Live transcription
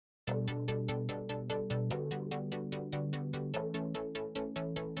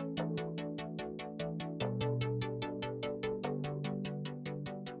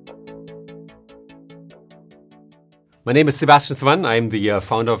My name is Sebastian Thrun. I'm the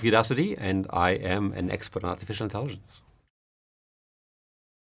founder of Udacity, and I am an expert on artificial intelligence.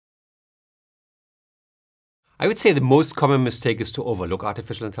 I would say the most common mistake is to overlook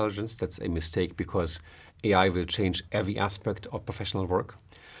artificial intelligence. That's a mistake because AI will change every aspect of professional work.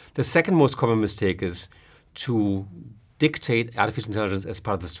 The second most common mistake is to dictate artificial intelligence as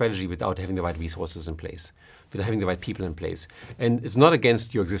part of the strategy without having the right resources in place, without having the right people in place. And it's not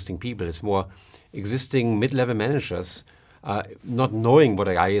against your existing people. It's more existing mid-level managers not knowing what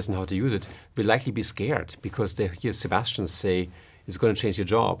AI is and how to use it will likely be scared because they hear Sebastian say it's going to change your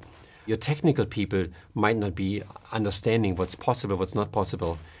job. Your technical people might not be understanding what's possible, what's not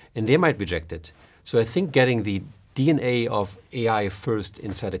possible, and they might reject it. So I think getting the DNA of AI first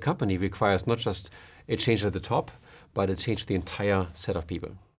inside a company requires not just a change at the top, but a change to the entire set of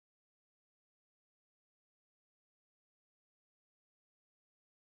people.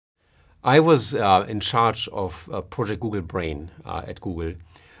 I was in charge of Project Google Brain at Google,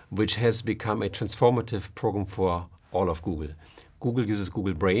 which has become a transformative program for all of Google. Google uses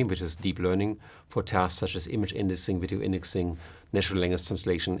Google Brain, which is deep learning, for tasks such as image indexing, video indexing, natural language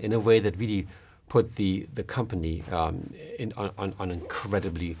translation, in a way that really put the company on an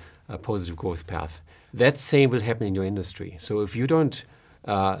incredibly positive growth path. That same will happen in your industry. So if you don't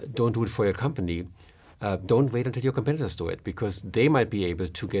do it for your company, don't wait until your competitors do it, because they might be able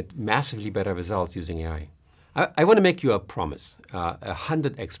to get massively better results using AI. I want to make you a promise, a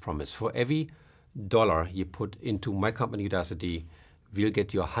 100x promise. For every dollar you put into my company, Udacity, we'll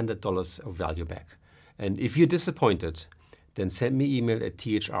get you $100 of value back. And if you're disappointed, then send me email at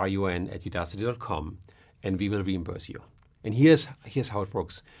thrun@udacity.com and we will reimburse you. And here's how it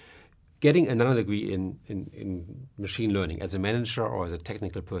works. Getting another degree in machine learning as a manager or as a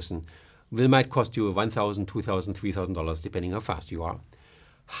technical person might cost you $1,000, $2,000, $3,000, depending how fast you are.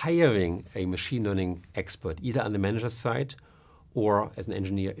 Hiring a machine learning expert, either on the manager's side or as an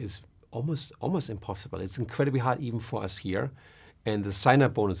engineer, is almost impossible. It's incredibly hard even for us here. And the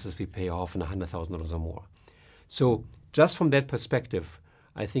sign-up bonuses we pay are often $100,000 or more. So just from that perspective,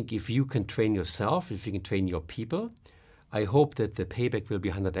 I think if you can train yourself, if you can train your people, I hope that the payback will be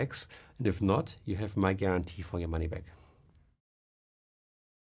 100x. And if not, you have my guarantee for your money back.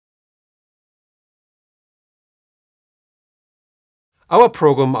 Our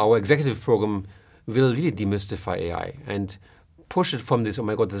program, our executive program, will really demystify AI and push it from this, oh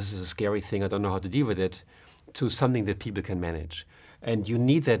my God, this is a scary thing, I don't know how to deal with it, to something that people can manage. And you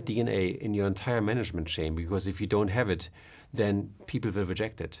need that DNA in your entire management chain, because if you don't have it, then people will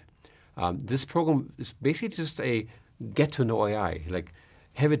reject it. This program is basically just a get to know AI, like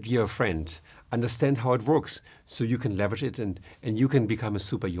have it be your friend, understand how it works so you can leverage it and you can become a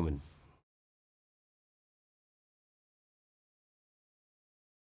superhuman.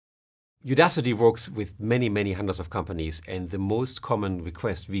 Udacity works with many hundreds of companies, and the most common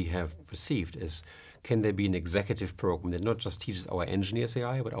request we have received is, can there be an executive program that not just teaches our engineers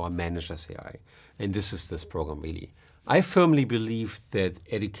AI, but our managers AI? And this is this program, really. I firmly believe that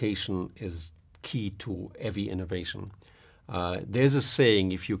education is key to every innovation. There's a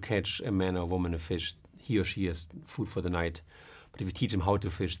saying, if you catch a man or woman a fish, he or she has food for the night. But if you teach them how to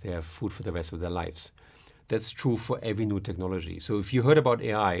fish, they have food for the rest of their lives. That's true for every new technology. So if you heard about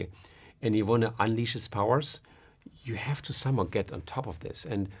AI, and you want to unleash its powers, you have to somehow get on top of this.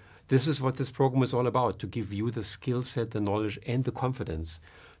 And this is what this program is all about, to give you the skill set, the knowledge, and the confidence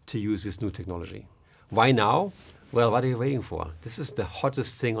to use this new technology. Why now? Well, what are you waiting for? This is the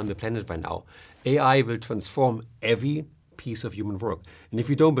hottest thing on the planet by now. AI will transform every piece of human work. And if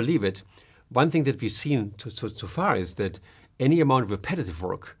you don't believe it, one thing that we've seen so far is that any amount of repetitive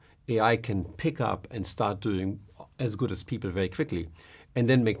work, AI can pick up and start doing as good as people very quickly, and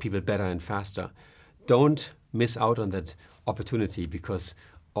then make people better and faster. Don't miss out on that opportunity, because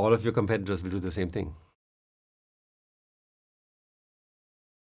all of your competitors will do the same thing.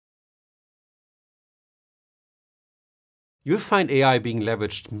 You'll find AI being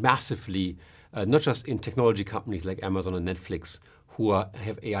leveraged massively, not just in technology companies like Amazon and Netflix, who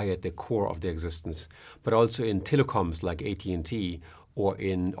have AI at the core of their existence, but also in telecoms like AT&T, or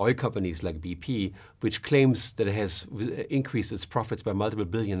in oil companies like BP, which claims that it has increased its profits by multiple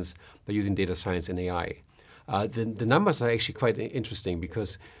billions by using data science and AI. The numbers are actually quite interesting,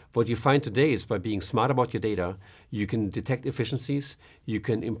 because what you find today is by being smart about your data, you can detect efficiencies, you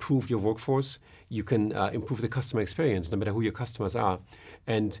can improve your workforce, you can improve the customer experience, no matter who your customers are.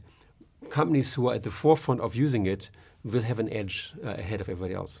 And companies who are at the forefront of using it will have an edge ahead of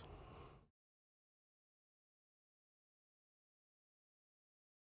everybody else.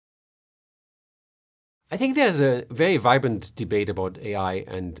 I think there's a very vibrant debate about AI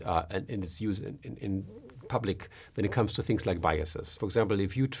and its use in public when it comes to things like biases. For example,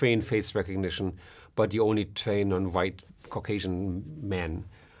 if you train face recognition, but you only train on white Caucasian men,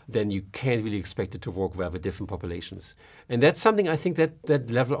 then you can't really expect it to work well with different populations. And that's something I think that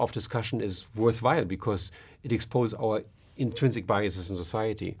level of discussion is worthwhile because it exposes our intrinsic biases in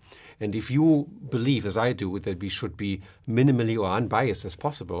society. And if you believe, as I do, that we should be minimally or unbiased as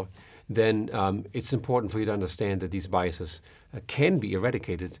possible, then it's important for you to understand that these biases can be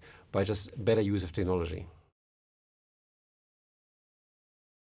eradicated by just better use of technology.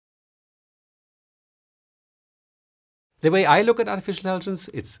 The way I look at artificial intelligence,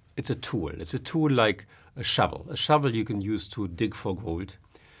 it's a tool. It's a tool like a shovel. A shovel you can use to dig for gold,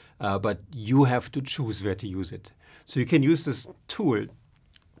 but you have to choose where to use it. So you can use this tool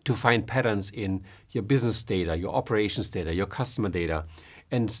to find patterns in your business data, your operations data, your customer data,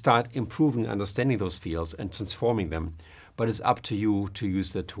 and start improving understanding those fields and transforming them. But it's up to you to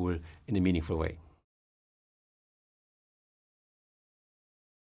use the tool in a meaningful way.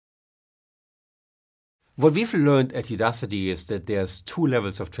 What we've learned at Udacity is that there's two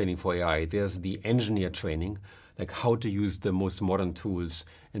levels of training for AI. There's the engineer training, like how to use the most modern tools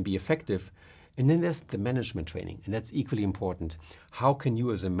and be effective. And then there's the management training, and that's equally important. How can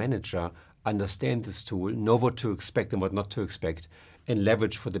you as a manager understand this tool, know what to expect and what not to expect, and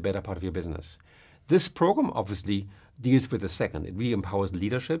leverage for the better part of your business? This program obviously deals with the second. It really empowers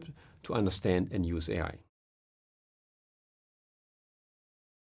leadership to understand and use AI.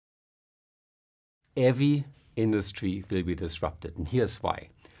 Every industry will be disrupted, and here's why.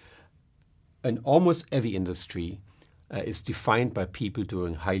 And almost every industry is defined by people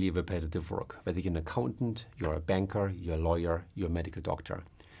doing highly repetitive work, whether you're an accountant, you're a banker, you're a lawyer, you're a medical doctor.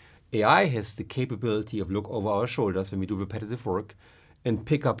 AI has the capability of look over our shoulders when we do repetitive work and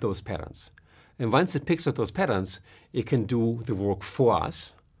pick up those patterns. And once it picks up those patterns, it can do the work for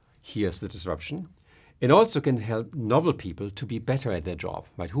us. Here's the disruption. It also can help novel people to be better at their job,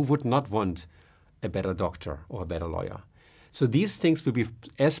 right? Who would not want a better doctor or a better lawyer? So these things will be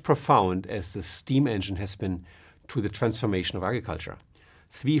as profound as the steam engine has been to the transformation of agriculture.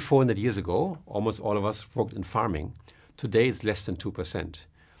 300-400 years ago, almost all of us worked in farming. Today, it's less than 2%.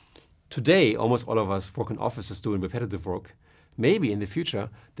 Today, almost all of us work in offices doing repetitive work. Maybe in the future,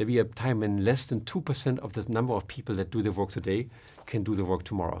 there will be a time when less than 2% of the number of people that do the work today can do the work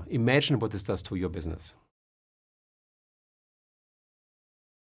tomorrow. Imagine what this does to your business.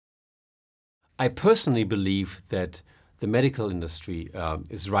 I personally believe that the medical industry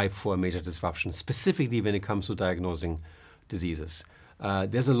is ripe for a major disruption, specifically when it comes to diagnosing diseases.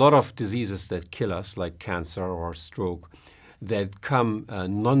 There's a lot of diseases that kill us, like cancer or stroke, that come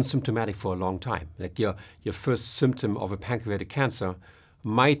non-symptomatic for a long time. Like your first symptom of a pancreatic cancer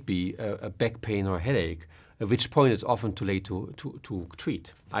might be a back pain or a headache, at which point it's often too late to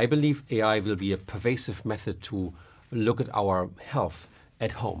treat. I believe AI will be a pervasive method to look at our health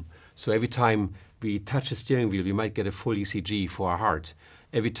at home. So every time we touch a steering wheel, we might get a full ECG for our heart.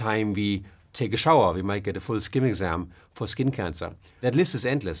 Every time we take a shower, we might get a full skin exam for skin cancer. That list is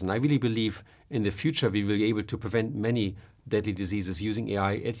endless, and I really believe in the future we will be able to prevent many deadly diseases using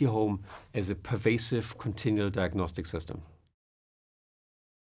AI at your home as a pervasive, continual diagnostic system.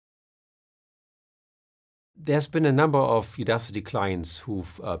 There's been a number of Udacity clients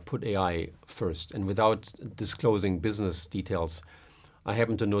who've put AI first, and without disclosing business details, I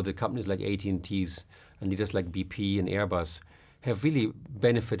happen to know that companies like AT&T's and leaders like BP and Airbus have really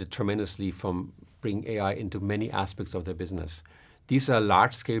benefited tremendously from bringing AI into many aspects of their business. These are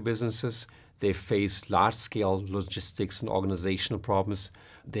large-scale businesses. They face large-scale logistics and organizational problems.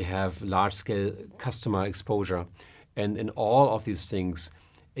 They have large-scale customer exposure. And in all of these things,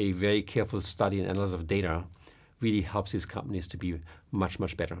 a very careful study and analysis of data really helps these companies to be much,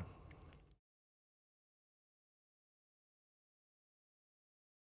 much better.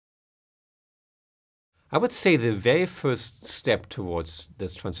 I would say the very first step towards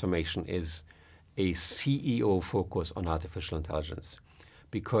this transformation is a CEO focus on artificial intelligence,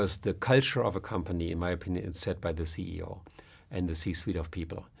 because the culture of a company, in my opinion, is set by the CEO and the C-suite of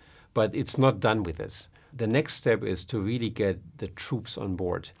people. But it's not done with this. The next step is to really get the troops on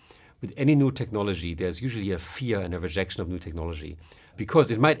board. With any new technology, there's usually a fear and a rejection of new technology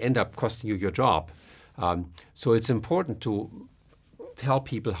because it might end up costing you your job. So it's important to tell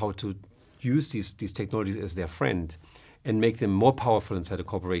people how to use these technologies as their friend and make them more powerful inside a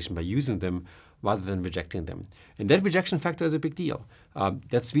corporation by using them rather than rejecting them. And that rejection factor is a big deal.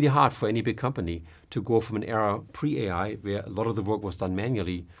 That's really hard for any big company to go from an era pre-AI, where a lot of the work was done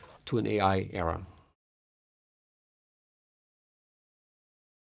manually, to an AI era.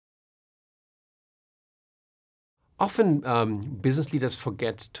 Often business leaders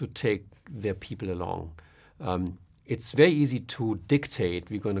forget to take their people along. It's very easy to dictate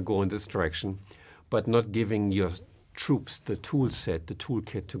we're going to go in this direction, but not giving your troops the tool set, the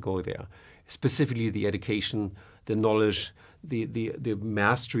toolkit to go there. Specifically the education, the knowledge, the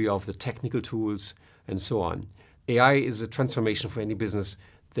mastery of the technical tools, and so on. AI is a transformation for any business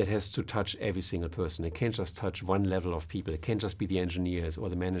that has to touch every single person. It can't just touch one level of people. It can't just be the engineers or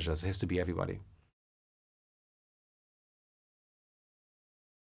the managers. It has to be everybody.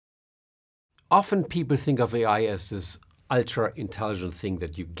 Often people think of AI as this ultra-intelligent thing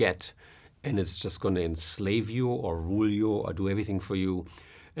that you get, and it's just going to enslave you or rule you or do everything for you.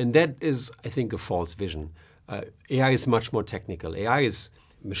 And that is, I think, a false vision. AI is much more technical. AI is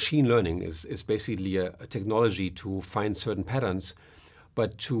machine learning, is basically a technology to find certain patterns,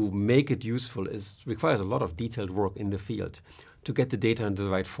 but to make it useful requires a lot of detailed work in the field to get the data into the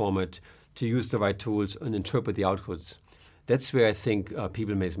right format, to use the right tools and interpret the outputs. That's where I think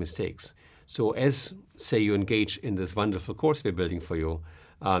people make mistakes. So as, say, you engage in this wonderful course we're building for you,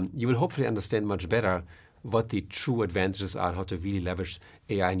 you will hopefully understand much better what the true advantages are, how to really leverage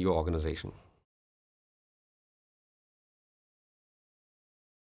AI in your organization.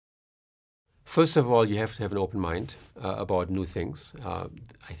 First of all, you have to have an open mind about new things.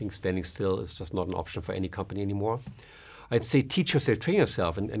 I think standing still is just not an option for any company anymore. I'd say teach yourself, train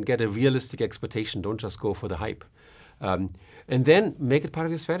yourself, and get a realistic expectation. Don't just go for the hype. And then make it part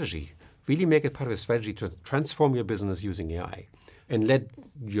of your strategy. Really make it part of your strategy to transform your business using AI. And let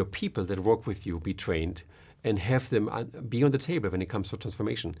your people that work with you be trained and have them be on the table when it comes to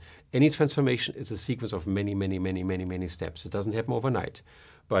transformation. Any transformation is a sequence of many steps. It doesn't happen overnight.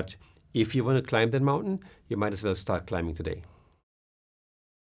 But if you want to climb that mountain, you might as well start climbing today.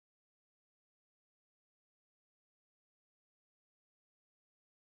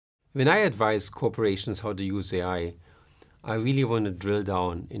 When I advise corporations how to use AI, I really want to drill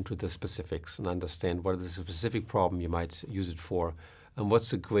down into the specifics and understand what is the specific problem you might use it for and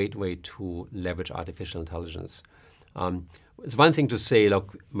what's a great way to leverage artificial intelligence. It's one thing to say,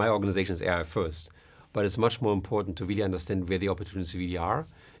 look, my organization is AI first, but it's much more important to really understand where the opportunities really are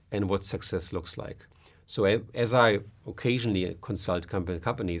and what success looks like. So as I occasionally consult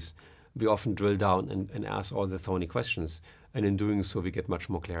companies, we often drill down and ask all the thorny questions. And in doing so, we get much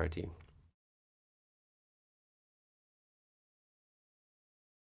more clarity.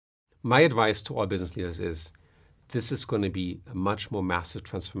 My advice to all business leaders is, this is going to be a much more massive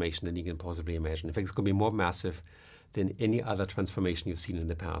transformation than you can possibly imagine. In fact, it's going to be more massive than any other transformation you've seen in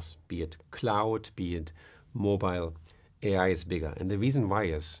the past, be it cloud, be it mobile. AI is bigger. And the reason why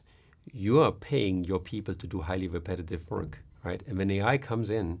is you are paying your people to do highly repetitive work, right? And when AI comes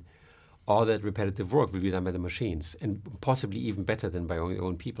in, all that repetitive work will be done by the machines and possibly even better than by your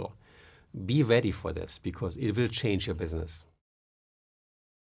own people. Be ready for this because it will change your business.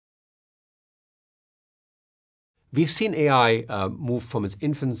 We've seen AI move from its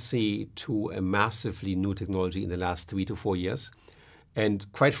infancy to a massively new technology in the last 3 to 4 years. And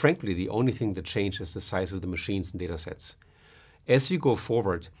quite frankly, the only thing that changed is the size of the machines and data sets. As we go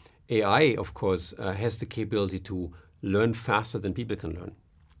forward, AI, of course, has the capability to learn faster than people can learn.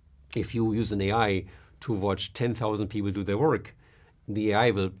 If you use an AI to watch 10,000 people do their work, the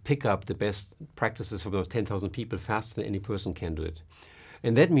AI will pick up the best practices from those 10,000 people faster than any person can do it.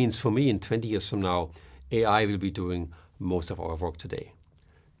 And that means for me, in 20 years from now, AI will be doing most of our work today.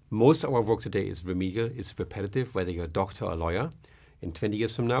 Most of our work today is remedial, it's repetitive, whether you're a doctor or a lawyer. In 20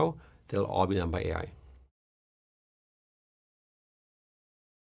 years from now, they'll all be done by AI.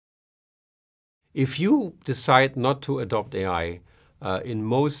 If you decide not to adopt AI, in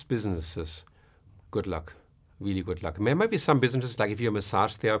most businesses, good luck, really good luck. There might be some businesses, like if you're a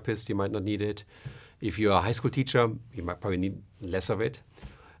massage therapist, you might not need it. If you're a high school teacher, you might probably need less of it.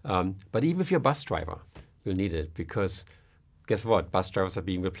 But even if you're a bus driver, you'll need it because guess what? Bus drivers are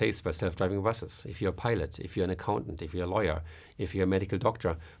being replaced by self-driving buses. If you're a pilot, if you're an accountant, if you're a lawyer, if you're a medical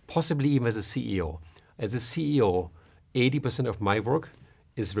doctor, possibly even as a CEO. As a CEO, 80% of my work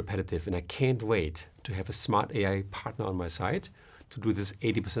is repetitive, and I can't wait to have a smart AI partner on my side to do this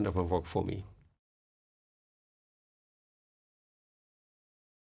 80% of my work for me.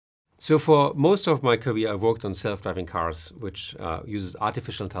 So for most of my career, I worked on self-driving cars, which uses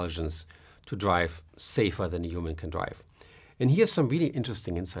artificial intelligence to drive safer than a human can drive. And here's some really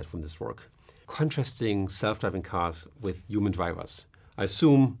interesting insight from this work. Contrasting self-driving cars with human drivers. I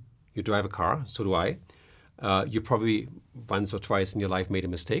assume you drive a car, so do I. You probably once or twice in your life made a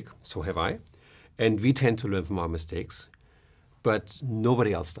mistake, so have I. And we tend to learn from our mistakes, but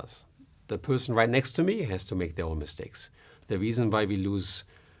nobody else does. The person right next to me has to make their own mistakes. The reason why we lose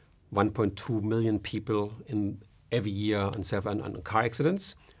 1.2 million people in every year on car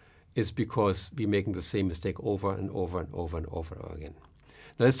accidents is because we're making the same mistake over and over and over and over again.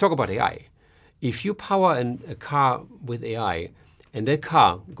 Now let's talk about AI. If you power a car with AI, and that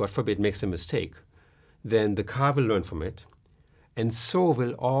car, God forbid, makes a mistake, then the car will learn from it, and so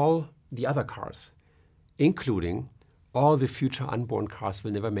will all the other cars, including all the future unborn cars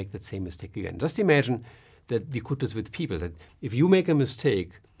will never make that same mistake again. Just imagine that we could do this with people, that if you make a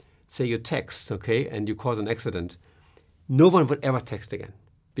mistake, say you text, okay, and you cause an accident, no one would ever text again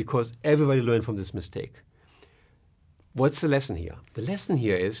because everybody learned from this mistake. What's the lesson here? The lesson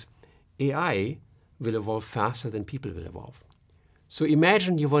here is AI will evolve faster than people will evolve. So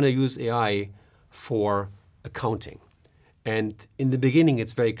imagine you want to use AI for accounting. And in the beginning,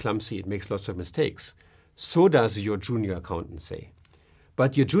 it's very clumsy. It makes lots of mistakes. So does your junior accountant, say.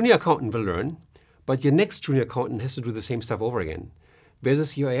 But your junior accountant will learn, but your next junior accountant has to do the same stuff over again.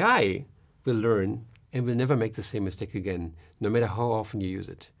 Whereas your AI will learn and will never make the same mistake again, no matter how often you use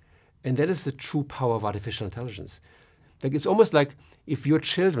it. And that is the true power of artificial intelligence. Like, it's almost like if your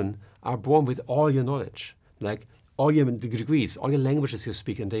children are born with all your knowledge, like all your degrees, all your languages you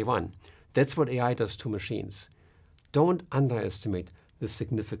speak in day one. That's what AI does to machines. Don't underestimate the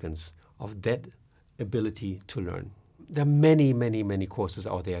significance of that ability to learn. There are many, many, many courses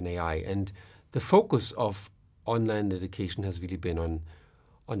out there in AI, and the focus of online education has really been on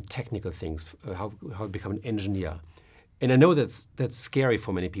technical things, how to become an engineer. And I know that's scary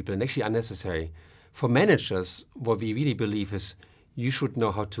for many people and actually unnecessary. For managers, what we really believe is you should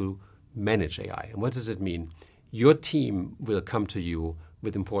know how to manage AI. And what does it mean? Your team will come to you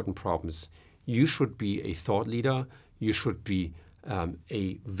with important problems. You should be a thought leader. You should be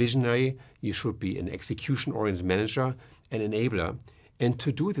a visionary. You should be an execution-oriented manager, an enabler. And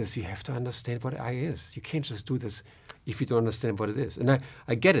to do this, you have to understand what AI is. You can't just do this if you don't understand what it is. And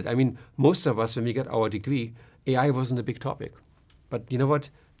I get it. I mean, most of us, when we got our degree, AI wasn't a big topic. But you know what?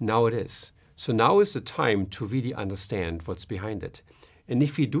 Now it is. So now is the time to really understand what's behind it. And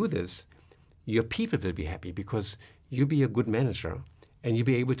if you do this, your people will be happy because you'll be a good manager and you'll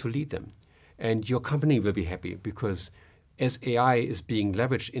be able to lead them. And your company will be happy because as AI is being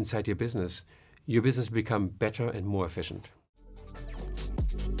leveraged inside your business will become better and more efficient.